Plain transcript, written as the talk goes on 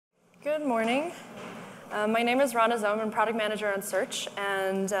Good morning. My name is Ranna. I'm a product manager on search,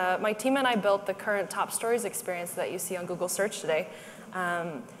 and my team and I built the current top stories experience that you see on Google Search today.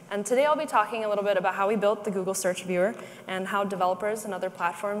 And today I'll be talking a little bit about how we built the Google Search Viewer and how developers and other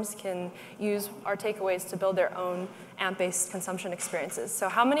platforms can use our takeaways to build their own AMP-based consumption experiences. So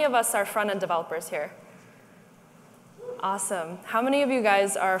how many of us are front-end developers here? Awesome. How many of you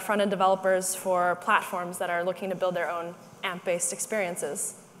guys are front-end developers for platforms that are looking to build their own AMP-based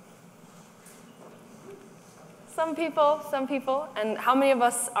experiences? Some people. And how many of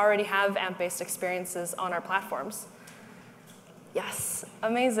us already have AMP-based experiences on our platforms? Yes,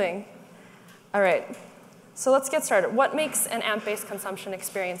 amazing. All right, so let's get started. What makes an AMP-based consumption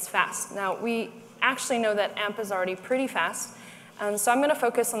experience fast? Now, we actually know that AMP is already pretty fast, and so I'm going to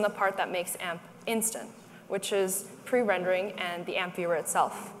focus on the part that makes AMP instant, which is pre-rendering and the AMP viewer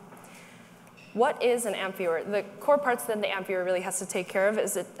itself. What is an AMP viewer? The core parts that the AMP viewer really has to take care of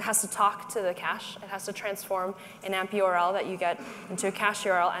is it has to talk to the cache. It has to transform an AMP URL that you get into a cache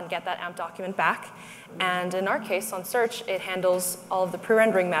URL and get that AMP document back. And in our case, on search, it handles all of the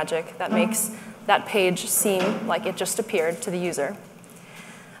pre-rendering magic that makes that page seem like it just appeared to the user.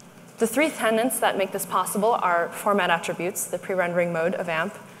 The three tenets that make this possible are format attributes, the pre-rendering mode of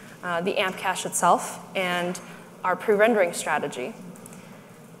AMP, the AMP cache itself, and our pre-rendering strategy.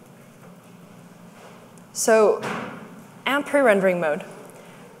 So AMP pre-rendering mode.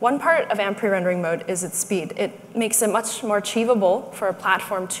 One part of AMP pre-rendering mode is its speed. It makes it much more achievable for a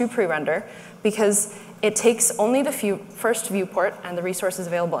platform to pre-render because it takes only the first viewport and the resources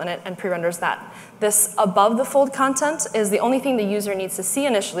available in it and pre-renders that. This above-the-fold content is the only thing the user needs to see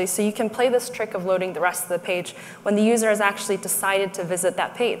initially, so you can play this trick of loading the rest of the page when the user has actually decided to visit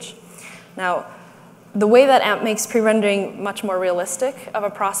that page. Now, the way that AMP makes pre-rendering much more realistic of a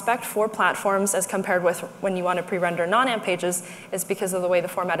prospect for platforms as compared with when you want to pre-render non-AMP pages is because of the way the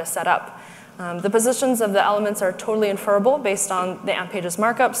format is set up. The positions of the elements are totally inferable based on the AMP page's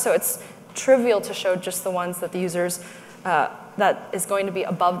markup, so it's trivial to show just the ones that the users, that is going to be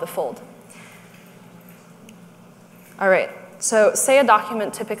above the fold. All right, so say a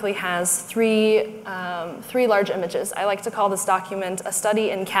document typically has three large images. I like to call this document a study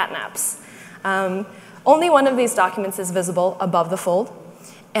in catnaps. Only one of these documents is visible above the fold.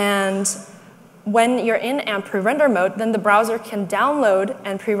 And when you're in AMP pre-render mode, then the browser can download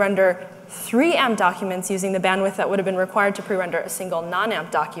and pre-render 3 AMP documents using the bandwidth that would have been required to pre-render a single non-AMP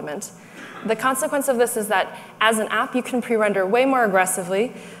document. The consequence of this is that as an app, you can pre-render way more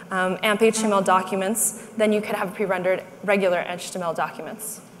aggressively AMP HTML documents than you could have pre-rendered regular HTML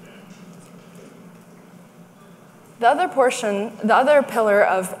documents. The other pillar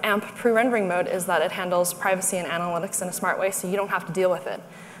of AMP pre-rendering mode is that it handles privacy and analytics in a smart way, so you don't have to deal with it.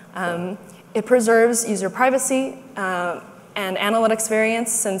 It preserves user privacy and analytics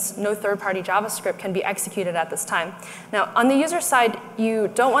variance, since no third-party JavaScript can be executed at this time. Now, on the user side, you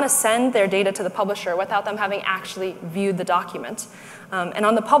don't want to send their data to the publisher without them having actually viewed the document. And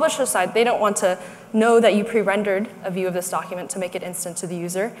on the publisher side, they don't want to know that you pre-rendered a view of this document to make it instant to the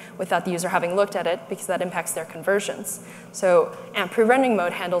user without the user having looked at it, because that impacts their conversions. So AMP pre-rendering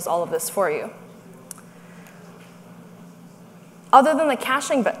mode handles all of this for you. Other than the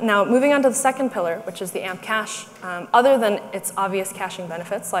caching, now moving on to the second pillar, which is the AMP cache, other than its obvious caching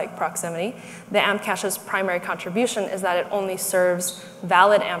benefits like proximity, the AMP cache's primary contribution is that it only serves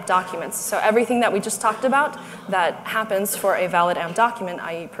valid AMP documents. So everything that we just talked about that happens for a valid AMP document,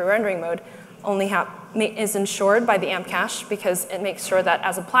 i.e. pre-rendering mode, only is ensured by the AMP cache because it makes sure that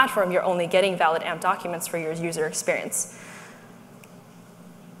as a platform, you're only getting valid AMP documents for your user experience.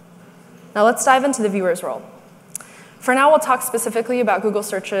 Now let's dive into the viewer's role. For now, we'll talk specifically about Google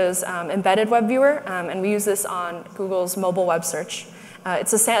Search's embedded web viewer, and we use this on Google's mobile web search.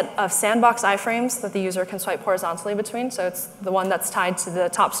 It's a set of sandbox iframes that the user can swipe horizontally between, so it's the one that's tied to the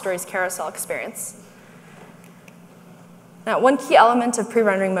top stories carousel experience. Now, one key element of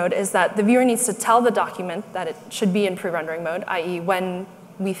pre-rendering mode is that the viewer needs to tell the document that it should be in pre-rendering mode, i.e. when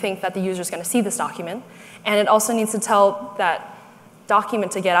we think that the user is going to see this document. And it also needs to tell that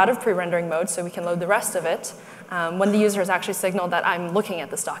document to get out of pre-rendering mode so we can load the rest of it when the user has actually signaled that I'm looking at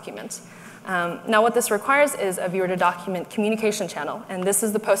this document. Now what this requires is a viewer-to-document communication channel, and this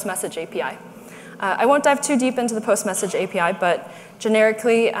is the post message API. I won't dive too deep into the post message API, but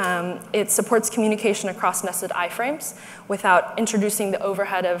generically it supports communication across nested iframes without introducing the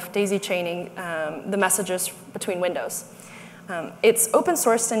overhead of daisy chaining the messages between windows. It's open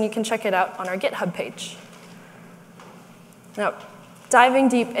sourced, and you can check it out on our GitHub page. Now, diving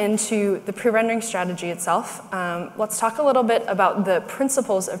deep into the pre-rendering strategy itself, let's talk a little bit about the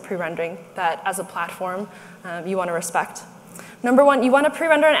principles of pre-rendering that, as a platform, you want to respect. Number one, you want to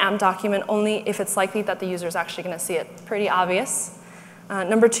pre-render an AMP document only if it's likely that the user is actually going to see it. Pretty obvious.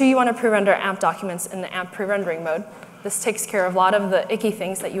 Number two, you want to pre-render AMP documents in the AMP pre-rendering mode. This takes care of a lot of the icky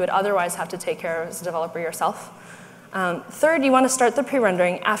things that you would otherwise have to take care of as a developer yourself. Third, you want to start the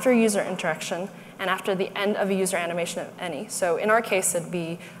pre-rendering after user interaction and after the end of a user animation of any. So in our case, it'd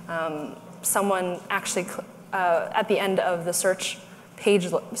be someone actually at the end of the search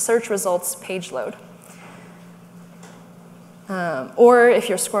results page load. Or if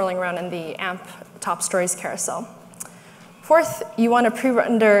you're scrolling around in the AMP top stories carousel. Fourth, you want to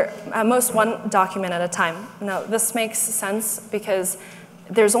pre-render at most one document at a time. Now, this makes sense because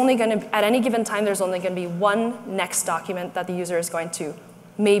there's only going to, at any given time, there's only going to be one next document that the user is going to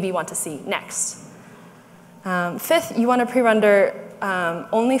maybe want to see next. Fifth, you want to pre-render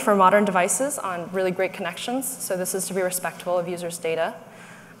only for modern devices on really great connections. So this is to be respectful of users' data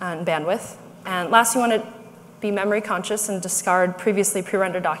and bandwidth. And last, you want to be memory conscious and discard previously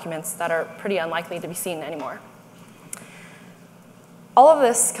pre-rendered documents that are pretty unlikely to be seen anymore. All of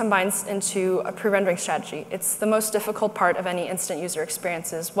this combines into a pre-rendering strategy. It's the most difficult part of any instant user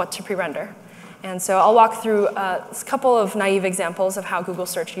experience is what to pre-render. And so I'll walk through a couple of naive examples of how Google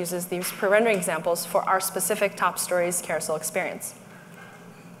Search uses these pre-rendering examples for our specific top stories carousel experience.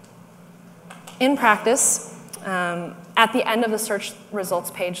 In practice, at the end of the search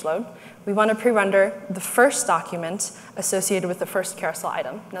results page load, we want to pre-render the first document associated with the first carousel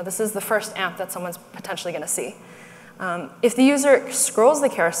item. Now, this is the first AMP that someone's potentially going to see. If the user scrolls the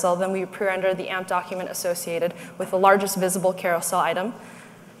carousel, then we pre-render the AMP document associated with the largest visible carousel item.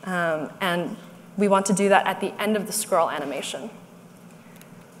 And we want to do that at the end of the scroll animation.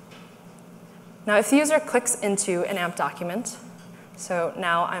 Now, if the user clicks into an AMP document, so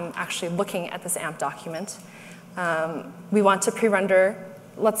now I'm actually looking at this AMP document, we want to pre-render,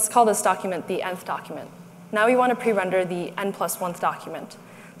 let's call this document the nth document. Now we want to pre-render the n+1th document.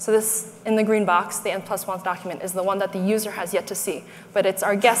 So this, in the green box, the n+1th document is the one that the user has yet to see, but it's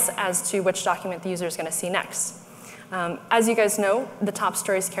our guess as to which document the user is going to see next. As you guys know, the top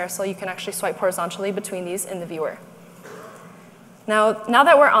stories carousel, you can actually swipe horizontally between these in the viewer. Now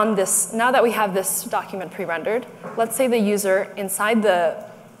that we're on this, now that we have this document pre-rendered, let's say the user inside the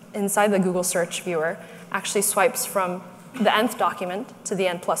Google search viewer actually swipes from the nth document to the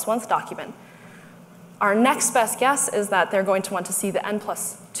n+1th document. Our next best guess is that they're going to want to see the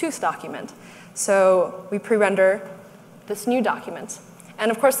n+2th document. So we pre-render this new document.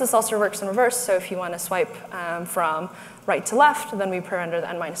 And of course, this also works in reverse. So if you want to swipe from right to left, then we pre-render the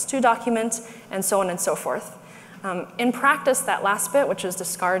n-2 document, and so on and so forth. In practice, that last bit, which is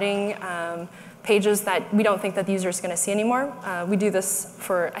discarding pages that we don't think that the user is going to see anymore, we do this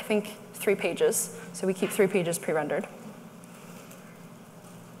for, I think, 3 pages. So we keep 3 pages pre-rendered.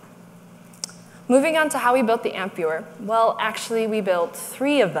 Moving on to how we built the AMP viewer. Well, actually, we built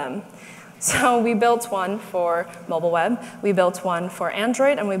 3 of them. So we built one for mobile web, we built one for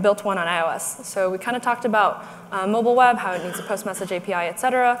Android, and we built one on iOS. So we kind of talked about mobile web, how it needs a post-message API, et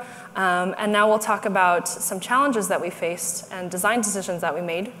cetera. And now we'll talk about some challenges that we faced and design decisions that we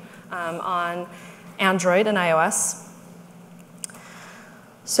made on Android and iOS.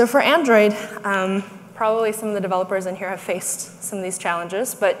 So for Android, probably some of the developers in here have faced some of these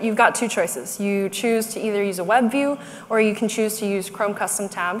challenges, but you've got 2 choices. You choose to either use a web view, or you can choose to use Chrome custom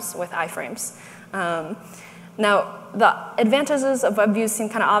tabs with iframes. Now, the advantages of web views seem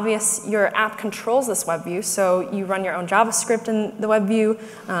kind of obvious. Your app controls this web view, so you run your own JavaScript in the web view,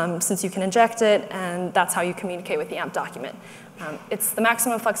 since you can inject it, and that's how you communicate with the AMP document. It's the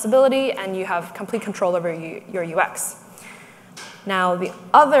maximum flexibility, and you have complete control over your UX. Now, the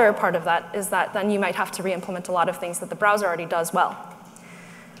other part of that is that then you might have to re-implement a lot of things that the browser already does well.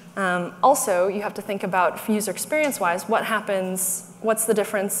 Also, you have to think about user experience-wise, what happens, what's the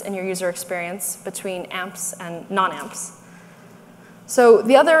difference in your user experience between AMPs and non-AMPs? So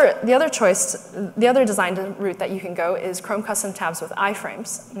the other choice, the other design route that you can go is Chrome custom tabs with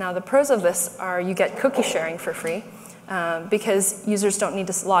iframes. Now, the pros of this are you get cookie sharing for free, because users don't need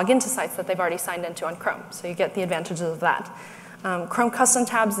to log into sites that they've already signed into on Chrome. So you get the advantages of that. Chrome Custom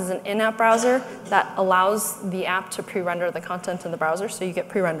Tabs is an in-app browser that allows the app to pre-render the content in the browser, so you get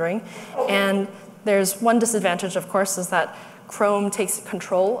pre-rendering. And there's one disadvantage, of course, is that Chrome takes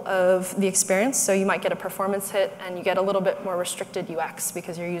control of the experience, so you might get a performance hit, and you get a little bit more restricted UX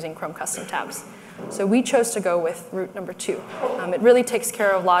because you're using Chrome Custom Tabs. So we chose to go with route number 2. It really takes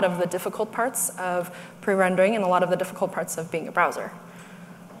care of a lot of the difficult parts of pre-rendering and a lot of the difficult parts of being a browser.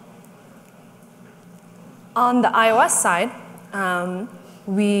 On the iOS side,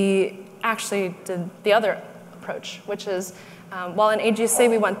 we actually did the other approach, which is, while in AGSA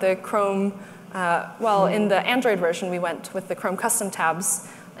we went the Chrome Well, in the Android version, we went with the Chrome custom tabs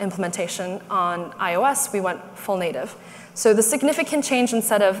implementation. On iOS, we went full native. So the significant change,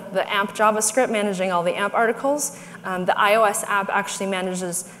 instead of the AMP JavaScript managing all the AMP articles, the iOS app actually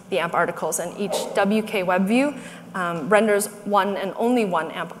manages the AMP articles, and each WK web view renders one and only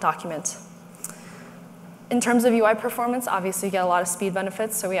one AMP document. In terms of UI performance, obviously you get a lot of speed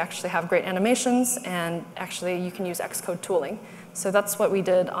benefits, so we actually have great animations, and actually you can use Xcode tooling. So that's what we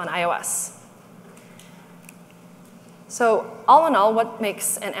did on iOS. So all in all, what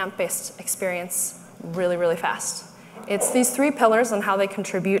makes an AMP-based experience really, really fast? It's these three pillars and how they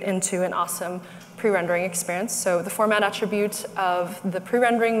contribute into an awesome pre-rendering experience. So the format attribute of the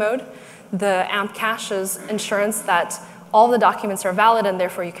pre-rendering mode, the AMP cache's insurance that all the documents are valid and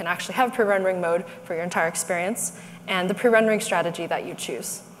therefore you can actually have pre-rendering mode for your entire experience, and the pre-rendering strategy that you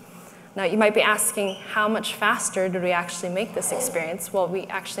choose. Now you might be asking, how much faster did we actually make this experience? Well, we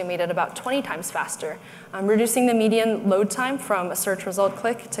actually made it about 20 times faster, reducing the median load time from a search result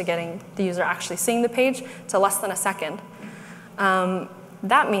click to getting the user actually seeing the page to less than a second.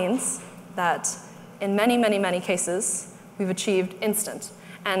 That means that in many, many, many cases, we've achieved instant.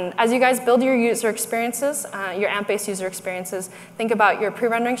 And as you guys build your user experiences, your AMP-based user experiences, think about your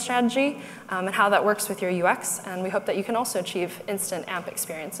pre-rendering strategy and how that works with your UX. And we hope that you can also achieve instant AMP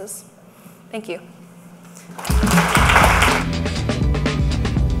experiences. Thank you.